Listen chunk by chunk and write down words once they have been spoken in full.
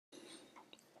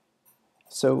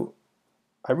So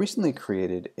I recently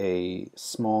created a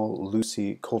small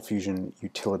Lucee Cold Fusion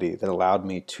utility that allowed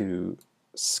me to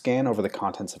scan over the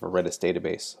contents of a Redis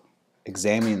database,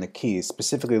 examining the keys,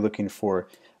 specifically looking for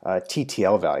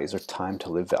TTL values or time to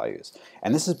live values.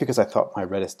 And this is because I thought my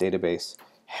Redis database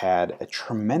had a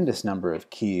tremendous number of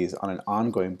keys on an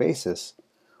ongoing basis,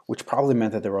 which probably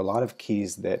meant that there were a lot of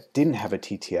keys that didn't have a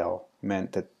TTL,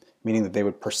 meaning that they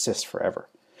would persist forever.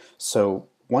 So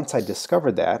once I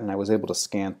discovered that and I was able to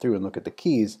scan through and look at the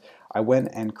keys, I went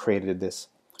and created this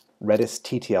Redis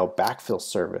TTL backfill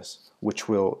service, which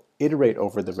will iterate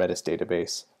over the Redis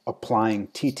database, applying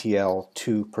TTL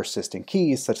to persisting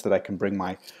keys such that I can bring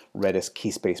my Redis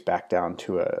key space back down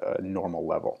to a normal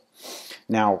level.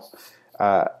 Now,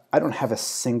 I don't have a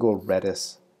single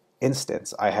Redis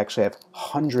instance. I actually have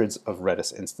hundreds of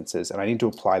Redis instances, and I need to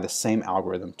apply the same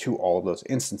algorithm to all of those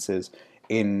instances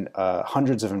in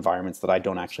hundreds of environments that I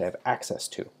don't actually have access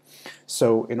to.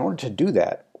 So in order to do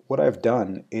that, what I've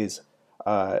done is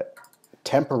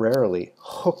temporarily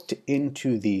hooked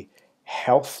into the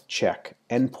health check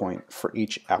endpoint for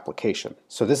each application.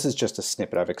 So this is just a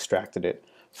snippet. I've extracted it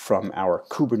from our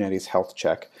Kubernetes health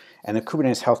check, and the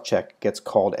Kubernetes health check gets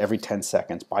called every 10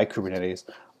 seconds by Kubernetes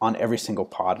on every single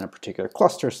pod in a particular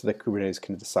cluster so that Kubernetes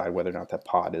can decide whether or not that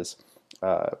pod is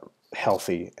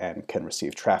healthy and can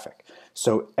receive traffic.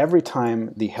 So every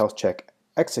time the health check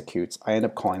executes, I end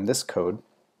up calling this code,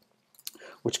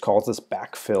 which calls this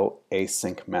backfill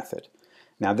async method.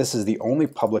 Now this is the only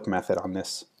public method on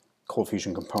this Cold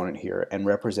Fusion component here and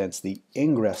represents the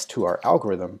ingress to our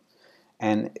algorithm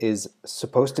and is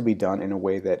supposed to be done in a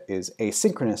way that is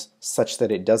asynchronous such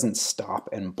that it doesn't stop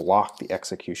and block the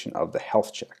execution of the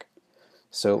health check.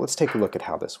 So let's take a look at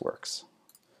how this works.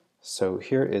 So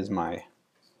here is my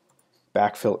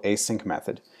backfill async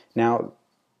method. Now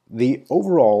the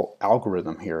overall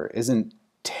algorithm here isn't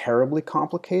terribly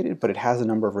complicated, but it has a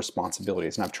number of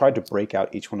responsibilities, and I've tried to break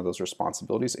out each one of those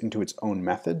responsibilities into its own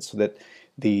method so that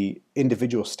the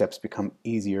individual steps become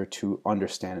easier to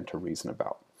understand and to reason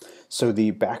about. So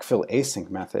the backfill async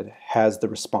method has the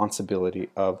responsibility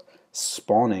of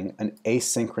spawning an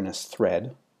asynchronous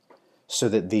thread so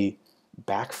that the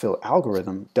backfill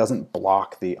algorithm doesn't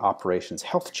block the operations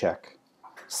health check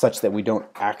such that we don't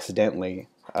accidentally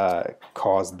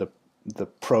cause the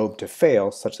probe to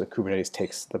fail such that Kubernetes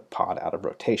takes the pod out of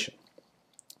rotation.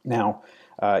 Now,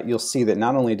 you'll see that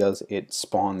not only does it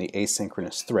spawn the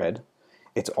asynchronous thread,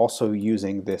 it's also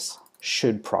using this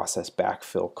should process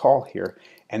backfill call here,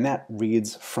 and that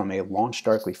reads from a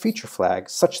LaunchDarkly feature flag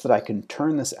such that I can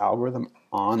turn this algorithm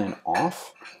on and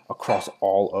off across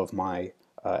all of my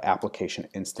application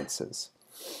instances.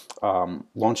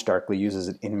 LaunchDarkly uses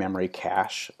an in-memory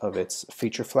cache of its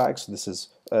feature flags, so this is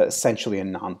essentially a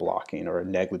non-blocking or a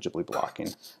negligibly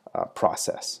blocking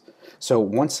process. So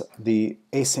once the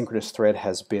asynchronous thread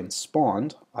has been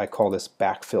spawned, I call this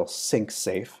backfill sync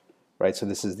safe, right? So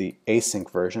this is the async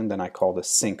version, then I call this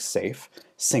sync safe,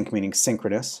 sync meaning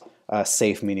synchronous,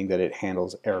 safe meaning that it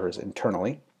handles errors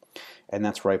internally, and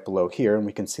that's right below here, and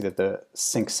we can see that the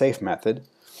sync safe method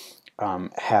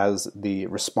has the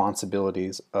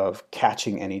responsibilities of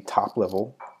catching any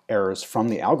top-level errors from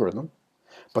the algorithm,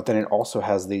 but then it also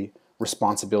has the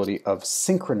responsibility of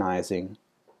synchronizing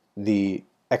the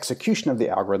execution of the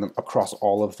algorithm across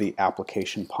all of the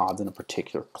application pods in a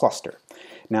particular cluster.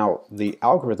 Now, the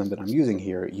algorithm that I'm using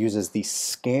here uses the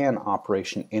scan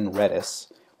operation in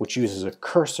Redis, which uses a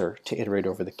cursor to iterate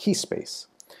over the key space.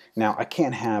 Now, I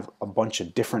can't have a bunch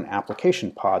of different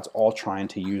application pods all trying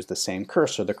to use the same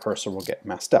cursor. The cursor will get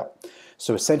messed up.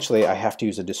 So essentially, I have to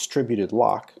use a distributed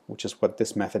lock, which is what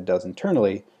this method does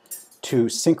internally, to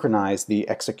synchronize the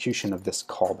execution of this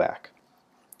callback,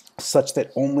 such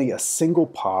that only a single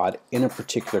pod in a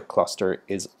particular cluster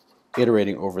is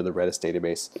iterating over the Redis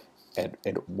database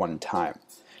at one time.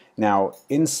 Now,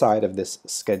 inside of this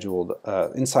distributed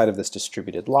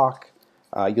lock,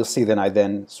 you'll see that I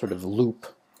then sort of loop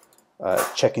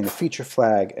checking the feature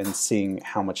flag and seeing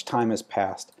how much time has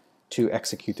passed to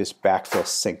execute this backfill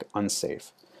sync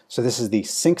unsafe. So this is the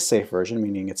sync safe version,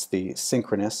 meaning it's the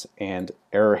synchronous and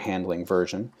error handling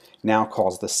version, now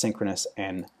calls the synchronous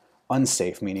and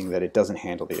unsafe, meaning that it doesn't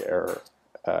handle the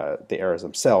errors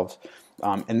themselves.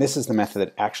 And this is the method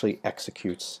that actually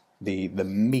executes the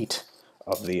meat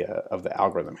of the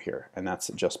algorithm here, and that's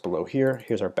just below here.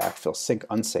 Here's our backfill sync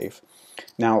unsafe.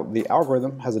 Now the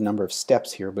algorithm has a number of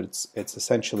steps here, but it's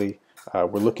essentially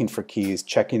we're looking for keys,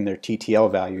 checking their TTL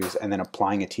values, and then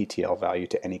applying a TTL value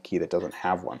to any key that doesn't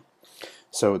have one.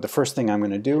 So the first thing I'm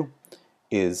going to do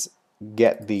is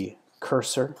get the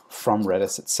cursor from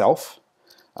Redis itself.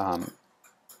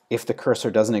 If the cursor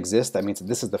doesn't exist, that means that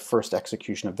this is the first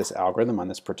execution of this algorithm on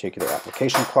this particular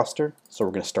application cluster, so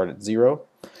we're going to start at 0.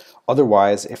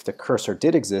 Otherwise, if the cursor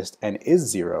did exist and is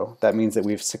 0, that means that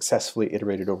we've successfully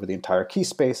iterated over the entire key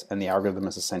space and the algorithm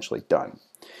is essentially done.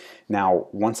 Now,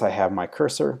 once I have my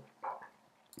cursor,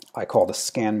 I call the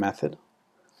scan method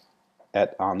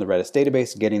on the Redis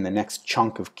database, getting the next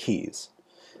chunk of keys.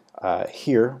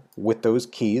 Here, with those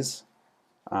keys,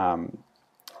 hold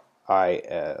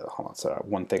on, so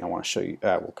one thing I want to show you,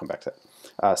 we'll come back to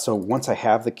that. So once I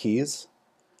have the keys,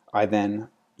 I then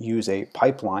use a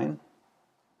pipeline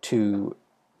to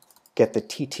get the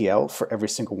TTL for every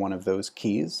single one of those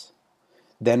keys.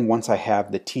 Then once I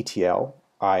have the TTL,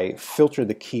 I filter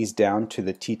the keys down to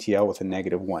the TTL with a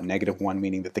 -1. -1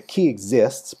 meaning that the key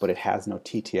exists, but it has no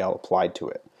TTL applied to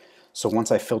it. So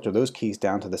once I filter those keys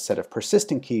down to the set of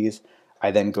persistent keys, I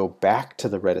then go back to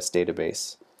the Redis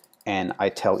database and I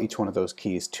tell each one of those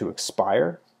keys to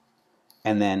expire,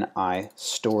 and then I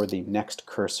store the next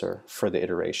cursor for the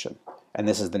iteration. And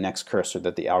this is the next cursor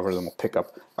that the algorithm will pick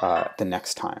up the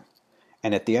next time.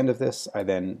 And at the end of this, I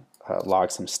then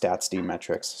log some stats-D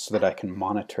metrics so that I can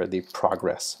monitor the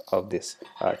progress of this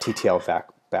TTL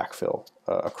backfill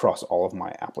across all of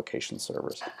my application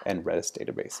servers and Redis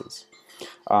databases.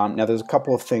 Now there's a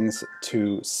couple of things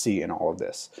to see in all of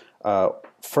this.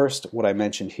 First, what I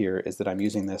mentioned here is that I'm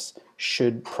using this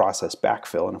should process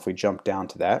backfill, and if we jump down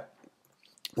to that,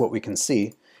 what we can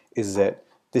see is that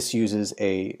this uses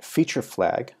a feature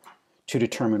flag to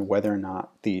determine whether or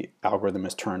not the algorithm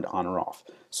is turned on or off.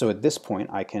 So at this point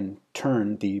I can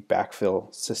turn the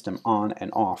backfill system on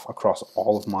and off across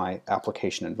all of my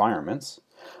application environments,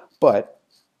 but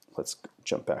let's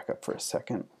jump back up for a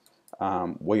second.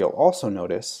 What you'll also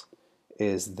notice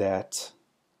is that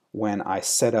when I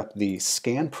set up the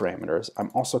scan parameters,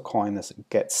 I'm also calling this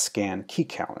get scan key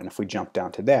count, and if we jump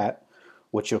down to that,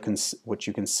 what you can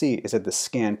see is that the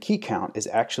scan key count is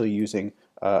actually using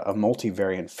a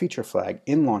multivariant feature flag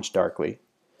in LaunchDarkly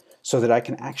so that I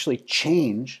can actually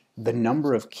change the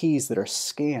number of keys that are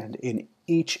scanned in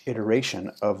each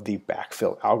iteration of the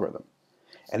backfill algorithm.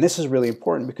 And this is really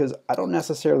important because I don't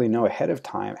necessarily know ahead of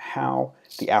time how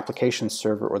the application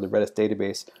server or the Redis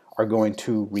database are going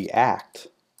to react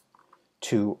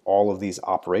to all of these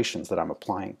operations that I'm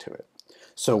applying to it.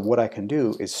 So what I can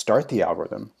do is start the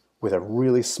algorithm with a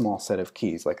really small set of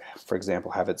keys, like for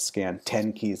example have it scan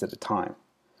 10 keys at a time.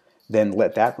 Then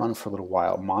let that run for a little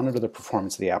while, monitor the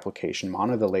performance of the application,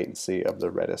 monitor the latency of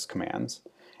the Redis commands,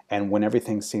 and when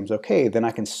everything seems okay, then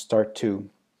I can start to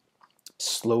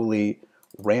slowly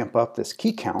ramp up this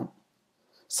key count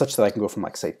such that I can go from,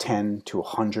 like, say 10 to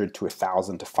 100 to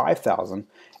 1,000 to 5,000,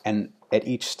 and at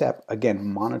each step, again,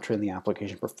 monitoring the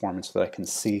application performance so that I can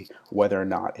see whether or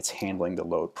not it's handling the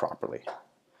load properly.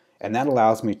 And that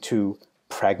allows me to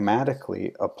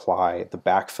pragmatically apply the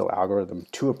backfill algorithm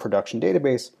to a production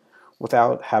database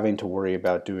without having to worry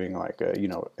about doing like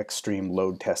extreme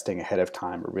load testing ahead of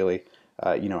time, or really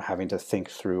having to think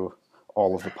through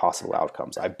all of the possible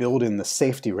outcomes. I build in the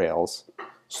safety rails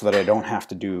so that I don't have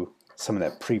to do some of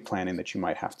that pre-planning that you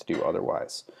might have to do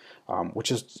otherwise, which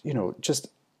is just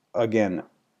again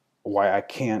why I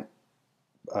can't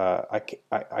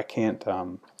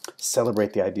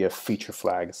celebrate the idea of feature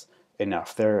flags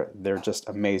enough. They're just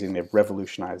amazing. They've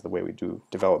revolutionized the way we do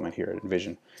development here at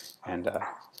Envision, and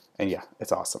yeah,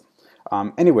 it's awesome.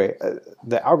 Anyway,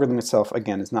 the algorithm itself,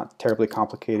 again, is not terribly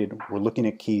complicated. We're looking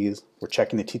at keys, we're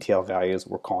checking the TTL values,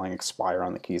 we're calling expire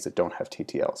on the keys that don't have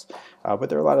TTLs. But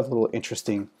there are a lot of little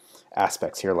interesting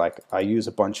aspects here, like I use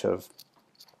a bunch of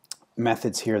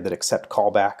methods here that accept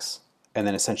callbacks and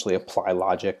then essentially apply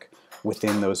logic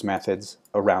within those methods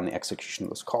around the execution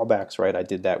of those callbacks, right? I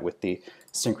did that with the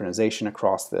synchronization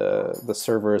across the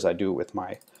servers. I do it with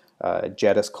my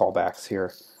Redis callbacks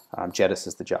here. Redis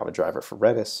is the Java driver for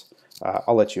Redis.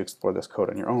 I'll let you explore this code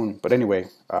on your own. But anyway,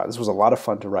 this was a lot of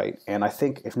fun to write, and I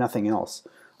think, if nothing else,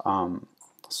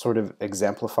 sort of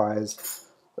exemplifies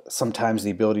sometimes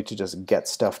the ability to just get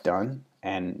stuff done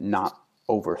and not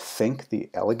overthink the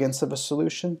elegance of a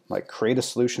solution. Like, create a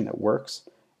solution that works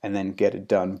and then get it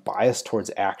done, biased towards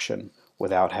action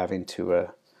without having to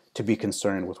be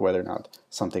concerned with whether or not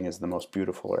something is the most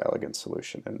beautiful or elegant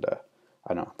solution. And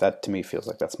I don't know, that to me feels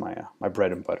like that's my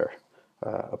bread and butter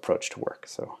approach to work.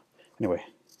 So anyway,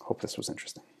 hope this was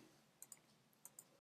interesting.